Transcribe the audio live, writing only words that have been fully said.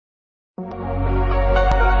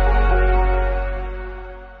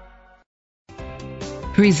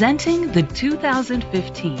Presenting the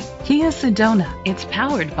 2015 Kia Sedona. It's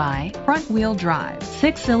powered by front-wheel drive,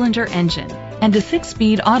 6-cylinder engine, and a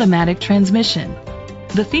 6-speed automatic transmission.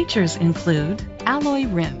 The features include alloy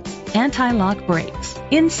rims, anti-lock brakes.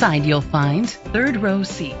 Inside you'll find third-row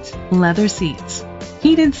seat, leather seats,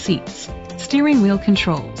 heated seats, steering wheel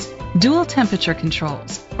controls, dual temperature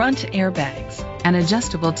controls, front airbags, an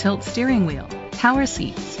adjustable tilt steering wheel, power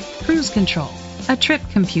seats, cruise control, a trip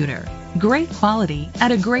computer. Great quality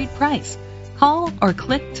at a great price. Call or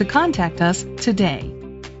click to contact us today.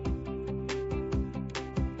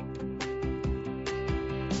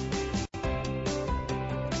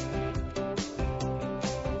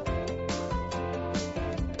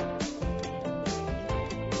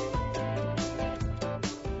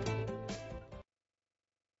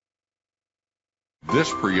 This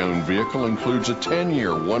pre-owned vehicle includes a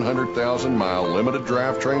 10-year, 100,000-mile limited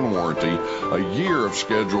drivetrain warranty, a year of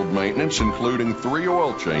scheduled maintenance including 3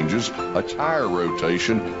 oil changes, a tire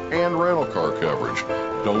rotation, and rental car coverage.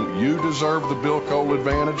 Don't you deserve the Bill Cole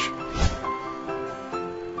advantage?